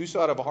understand we do so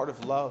out of a heart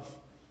of love.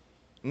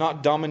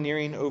 Not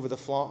domineering over the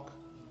flock,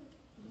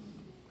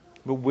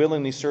 but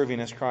willingly serving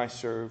as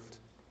Christ served.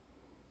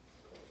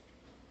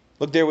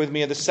 Look there with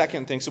me at the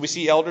second thing. So we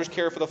see elders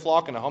care for the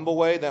flock in a humble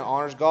way that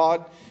honors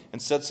God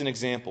and sets an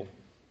example.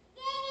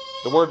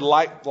 The word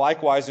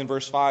likewise in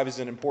verse 5 is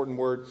an important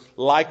word.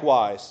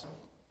 Likewise.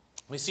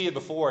 We see it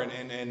before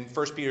in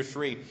 1 Peter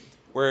 3,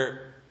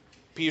 where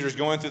Peter's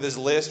going through this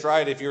list,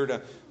 right? If you're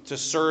to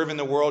serve in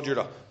the world, you're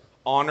to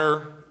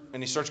honor.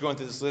 And he starts going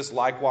through this list,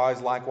 likewise,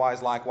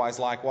 likewise, likewise,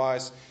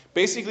 likewise.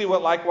 Basically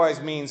what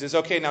likewise means is,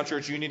 okay, now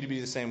church, you need to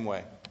be the same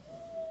way.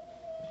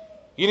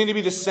 You need to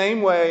be the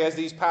same way as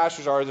these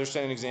pastors are as they're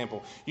setting an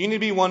example. You need to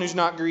be one who's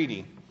not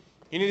greedy.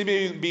 You need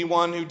to be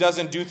one who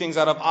doesn't do things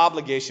out of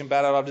obligation,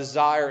 but out of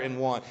desire and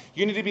want.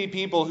 You need to be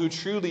people who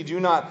truly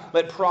do not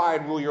let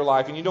pride rule your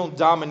life, and you don't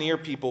domineer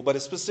people.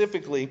 But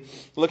specifically,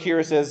 look here,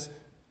 it says,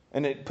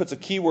 and it puts a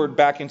keyword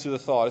back into the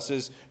thought. It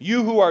says,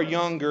 you who are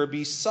younger,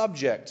 be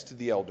subject to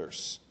the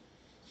elders.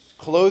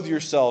 Clothe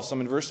yourselves,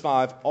 I'm in verse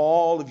 5,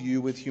 all of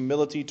you with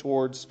humility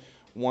towards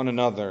one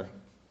another.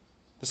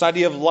 This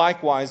idea of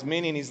likewise,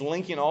 meaning he's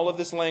linking all of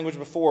this language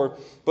before,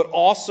 but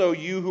also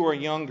you who are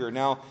younger.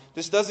 Now,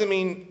 this doesn't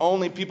mean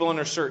only people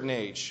under a certain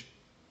age.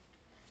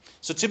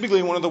 So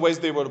typically one of the ways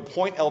they would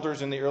appoint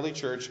elders in the early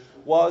church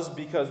was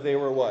because they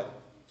were what?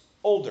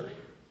 Older.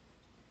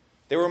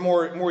 There were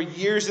more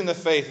years in the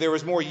faith. There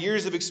was more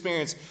years of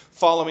experience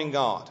following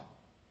God.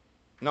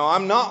 Now,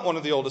 I'm not one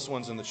of the oldest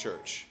ones in the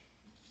church.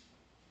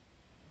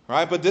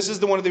 Right? But this is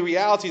one of the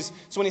realities.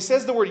 So when he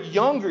says the word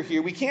younger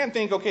here, we can't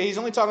think, okay, he's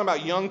only talking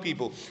about young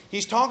people.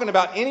 He's talking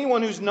about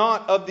anyone who's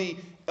not of the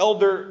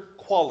elder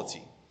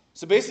quality.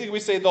 So basically we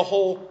say the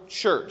whole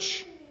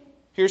church.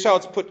 Here's how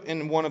it's put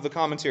in one of the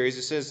commentaries.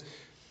 It says,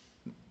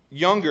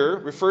 younger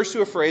refers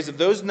to a phrase of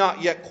those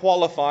not yet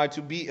qualified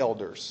to be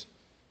elders.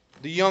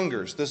 The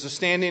youngers, those are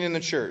standing in the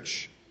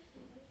church.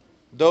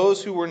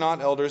 those who were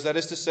not elders, that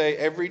is to say,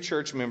 every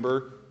church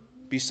member,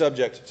 be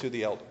subject to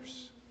the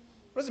elders.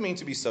 What does it mean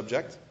to be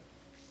subject?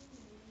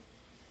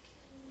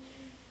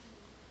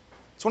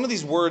 It's one of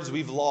these words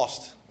we've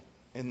lost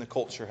in the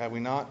culture, have we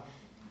not?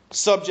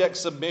 Subject,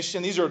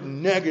 submission, these are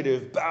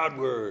negative, bad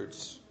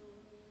words.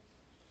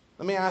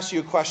 Let me ask you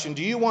a question.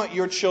 Do you want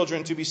your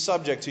children to be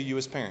subject to you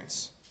as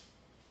parents?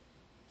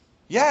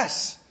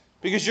 Yes,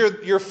 because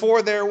you're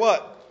for their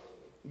what?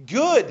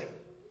 Good.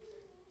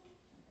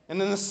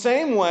 And in the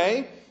same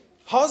way,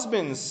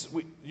 husbands,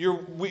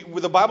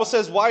 the Bible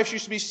says wives, you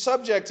should be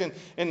subject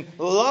and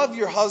love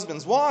your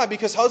husbands. Why?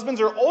 Because husbands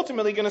are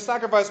ultimately going to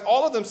sacrifice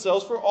all of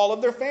themselves for all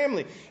of their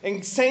family.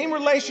 And same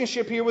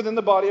relationship here within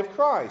the body of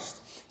Christ.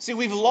 See,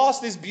 we've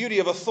lost this beauty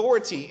of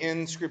authority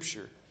in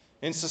Scripture,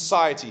 in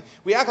society.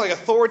 We act like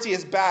authority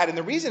is bad, and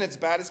the reason it's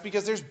bad is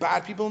because there's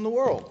bad people in the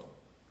world.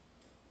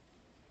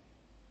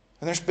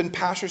 And there's been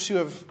pastors who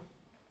have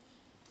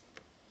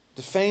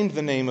defamed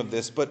the name of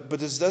this, but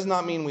this does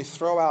not mean we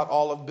throw out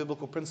all of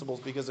biblical principles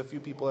because a few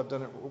people have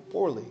done it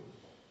poorly.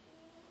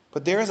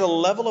 But there is a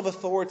level of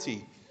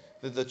authority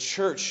that the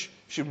church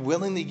should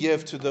willingly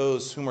give to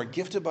those whom are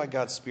gifted by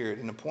God's Spirit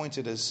and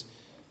appointed as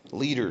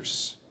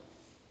leaders.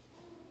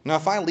 Now,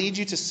 if I lead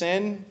you to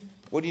sin,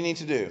 what do you need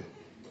to do?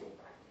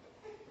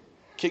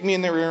 Kick me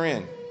in the rear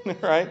end,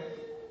 right?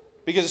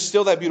 Because it's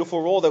still that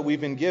beautiful role that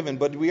we've been given,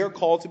 but we are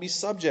called to be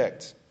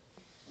subject.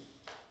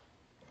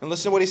 And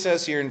listen to what he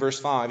says here in verse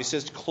 5. He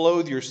says,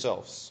 clothe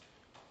yourselves.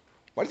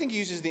 Why do you think he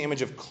uses the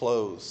image of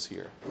clothes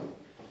here?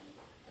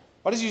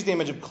 Why does he use the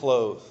image of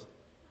clothe?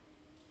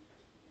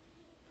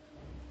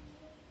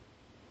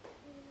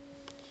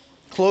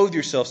 Clothe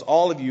yourselves,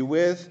 all of you,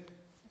 with,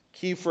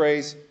 key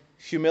phrase,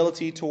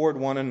 humility toward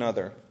one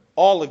another.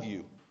 All of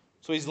you.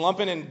 So he's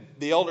lumping in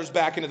the elders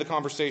back into the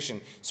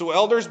conversation. So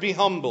elders, be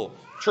humble.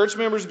 Church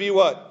members, be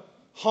what?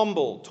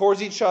 Humble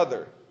towards each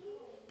other.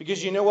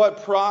 Because you know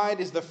what? Pride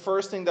is the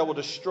first thing that will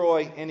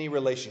destroy any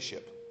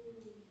relationship.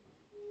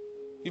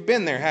 You've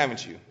been there,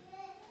 haven't you?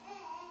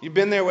 You've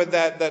been there with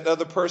that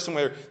other person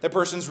where that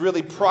person's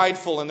really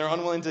prideful and they're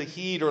unwilling to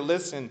heed or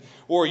listen.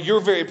 Or you're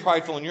very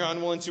prideful and you're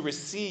unwilling to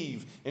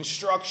receive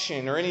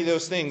instruction or any of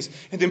those things.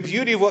 And the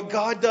beauty of what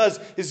God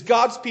does is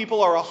God's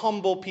people are a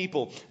humble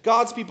people.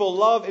 God's people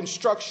love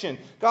instruction.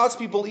 God's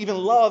people even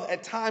love,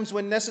 at times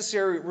when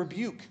necessary,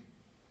 rebuke.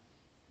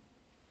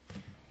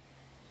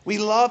 We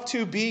love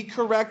to be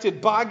corrected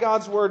by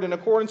God's word in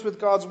accordance with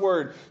God's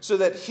word so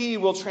that He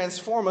will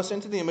transform us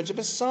into the image of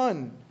His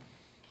Son.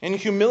 And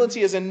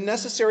humility is a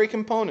necessary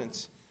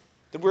component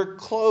that we're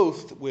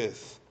clothed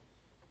with.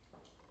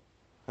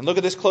 And look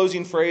at this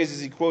closing phrase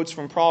as he quotes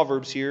from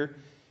Proverbs here.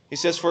 He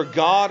says, for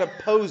God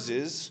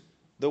opposes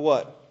the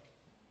what?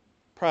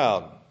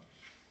 Proud.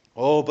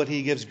 Oh, but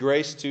He gives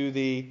grace to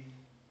the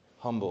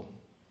humble.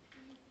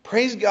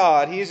 Praise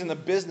God, He is in the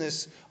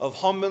business of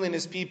humbling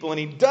His people, and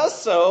He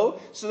does so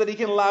that He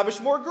can lavish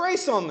more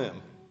grace on them.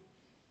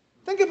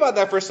 Think about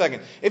that for a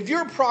second. If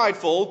you're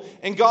prideful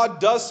and God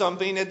does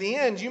something, at the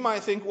end you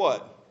might think,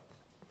 what?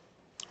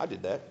 I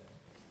did that.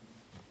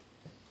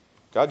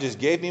 God just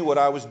gave me what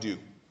I was due.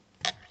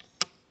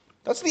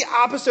 That's the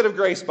opposite of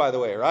grace, by the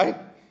way, right?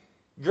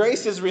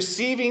 Grace is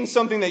receiving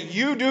something that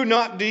you do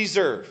not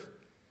deserve,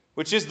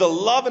 which is the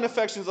love and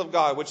affections of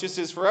God, which is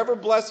His forever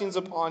blessings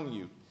upon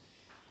you.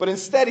 But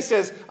instead He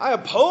says, I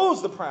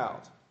oppose the proud.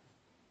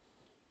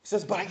 He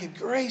says, but I give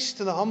grace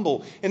to the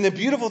humble. And the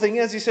beautiful thing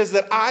is, He says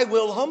that I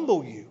will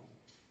humble you.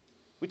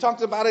 We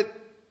talked about it,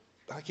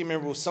 I can't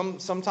remember,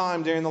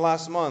 sometime during the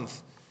last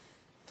month,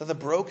 that the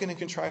broken and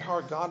contrite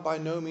heart, God by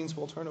no means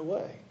will turn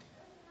away.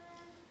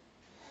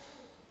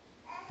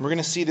 We're going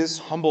to see this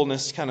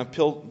humbleness kind of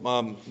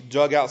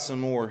dug out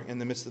some more in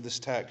the midst of this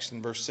text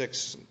in verse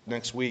 6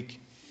 next week.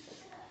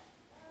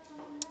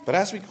 But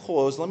as we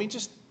close, let me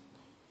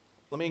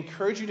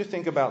encourage you to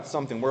think about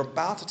something. We're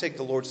about to take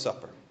the Lord's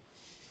Supper.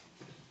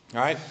 All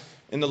right?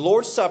 And the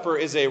Lord's Supper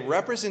is a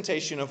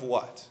representation of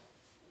what?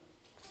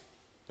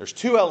 There's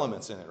two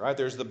elements in it, right?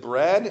 There's the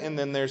bread and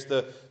then there's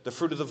the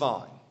fruit of the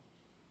vine.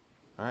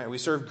 All right? We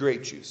serve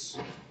grape juice.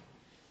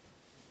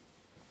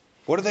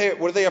 What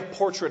are they a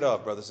portrait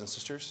of, brothers and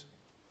sisters?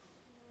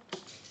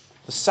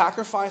 The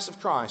sacrifice of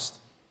Christ.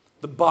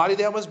 The body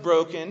that was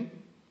broken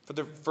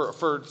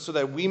so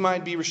that we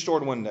might be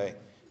restored one day.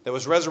 That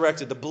was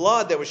resurrected, the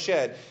blood that was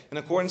shed, and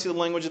according to the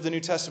language of the New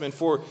Testament,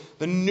 for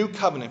the new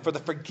covenant, for the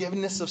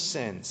forgiveness of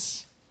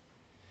sins.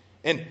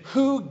 And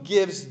who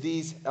gives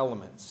these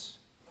elements?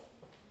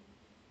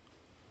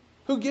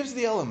 Who gives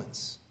the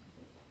elements?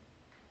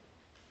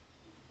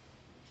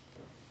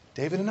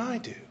 David and I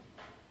do.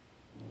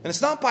 And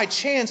it's not by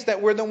chance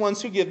that we're the ones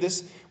who give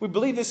this. We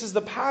believe this is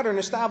the pattern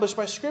established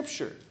by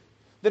Scripture.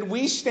 That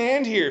we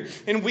stand here,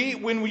 and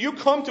when you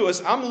come to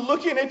us, I'm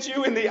looking at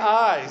you in the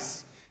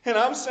eyes. And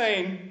I'm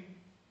saying,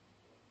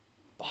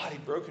 body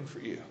broken for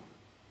you.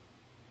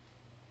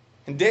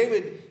 And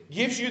David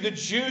gives you the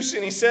juice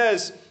and he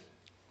says,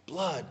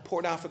 blood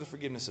poured out for the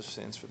forgiveness of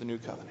sins for the new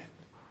covenant.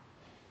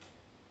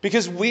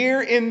 Because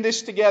we're in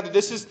this together.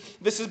 This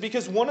is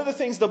because one of the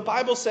things the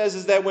Bible says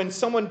is that when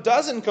someone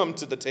doesn't come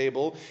to the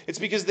table, it's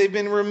because they've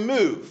been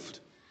removed.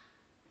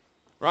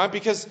 Right?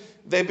 Because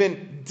they've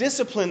been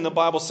disciplined, the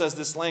Bible says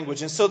this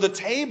language. And so the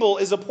table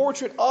is a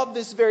portrait of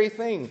this very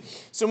thing.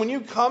 So when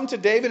you come to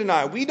David and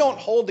I, we don't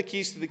hold the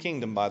keys to the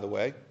kingdom, by the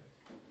way.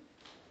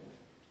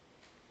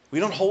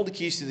 We don't hold the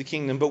keys to the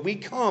kingdom, but we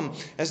come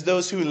as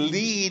those who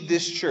lead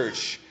this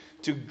church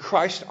to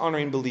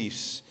Christ-honoring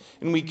beliefs.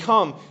 And we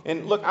come,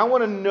 and look, I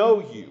want to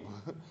know you.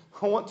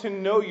 I want to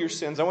know your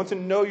sins. I want to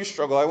know your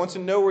struggle. I want to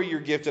know where you're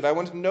gifted. I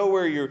want to know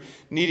where you're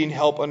needing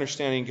help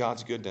understanding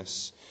God's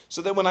goodness.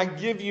 So that when I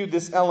give you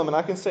this element,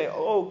 I can say,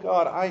 oh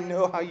God, I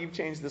know how you've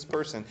changed this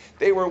person.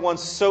 They were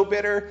once so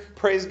bitter.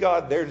 Praise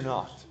God, they're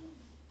not.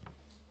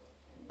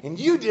 And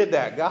you did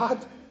that,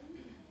 God.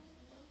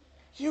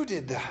 You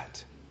did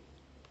that.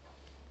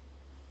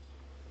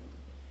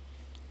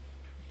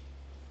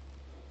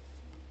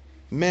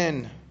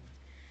 Men,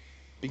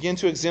 begin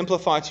to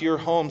exemplify to your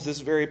homes this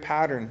very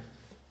pattern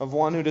of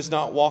one who does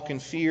not walk in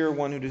fear,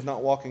 one who does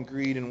not walk in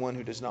greed, and one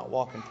who does not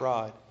walk in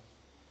pride.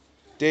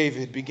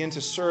 David, begin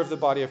to serve the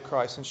body of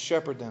Christ and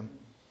shepherd them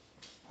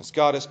as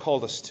God has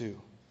called us to.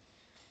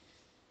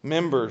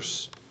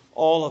 Members,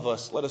 all of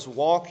us, let us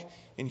walk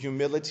in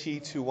humility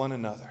to one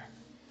another.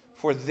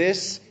 For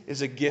this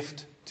is a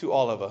gift to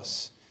all of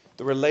us,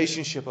 the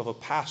relationship of a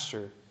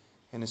pastor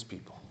and his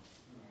people.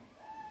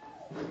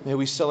 May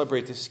we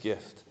celebrate this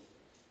gift,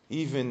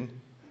 even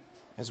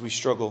as we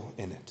struggle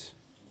in it.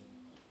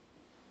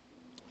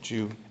 Would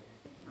you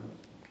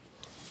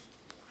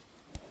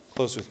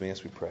close with me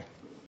as we pray?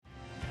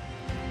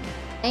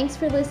 Thanks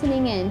for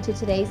listening in to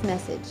today's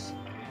message.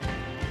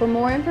 For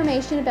more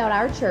information about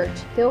our church,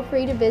 feel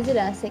free to visit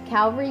us at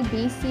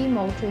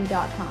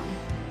calvarybcmoultrie.com.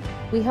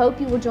 We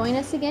hope you will join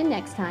us again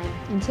next time.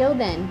 Until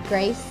then,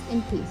 grace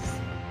and peace.